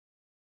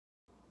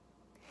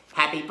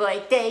Happy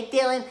birthday,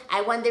 Dylan.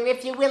 I wonder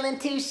if you're willing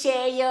to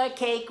share your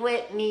cake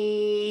with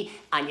me.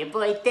 On your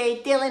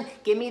birthday, Dylan,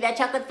 give me that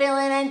chocolate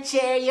filling and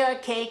share your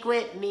cake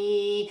with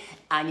me.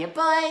 On your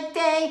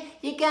birthday,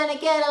 you're gonna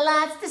get a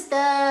lots of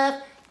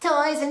stuff.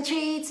 Toys and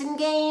treats and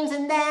games,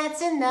 and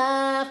that's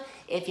enough.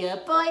 If your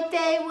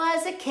birthday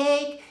was a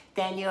cake,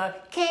 then your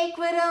cake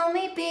would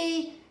only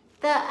be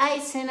the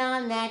icing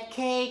on that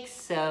cake.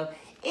 So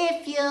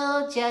if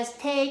you'll just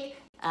take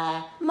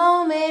a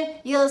moment,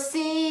 you'll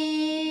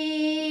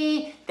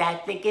see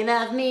that thinking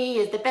of me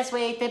is the best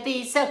way to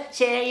be. So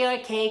share your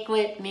cake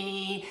with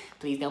me.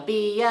 Please don't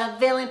be a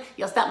villain.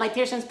 You'll stop my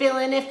tears from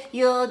spilling if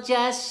you'll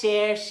just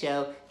share.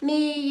 Show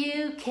me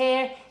you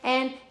care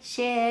and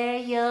share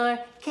your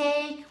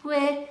cake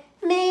with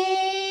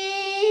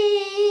me.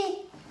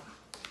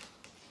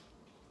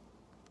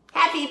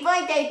 Happy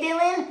birthday,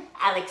 Dylan.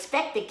 I'll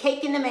expect the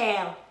cake in the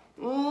mail.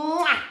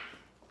 Mwah!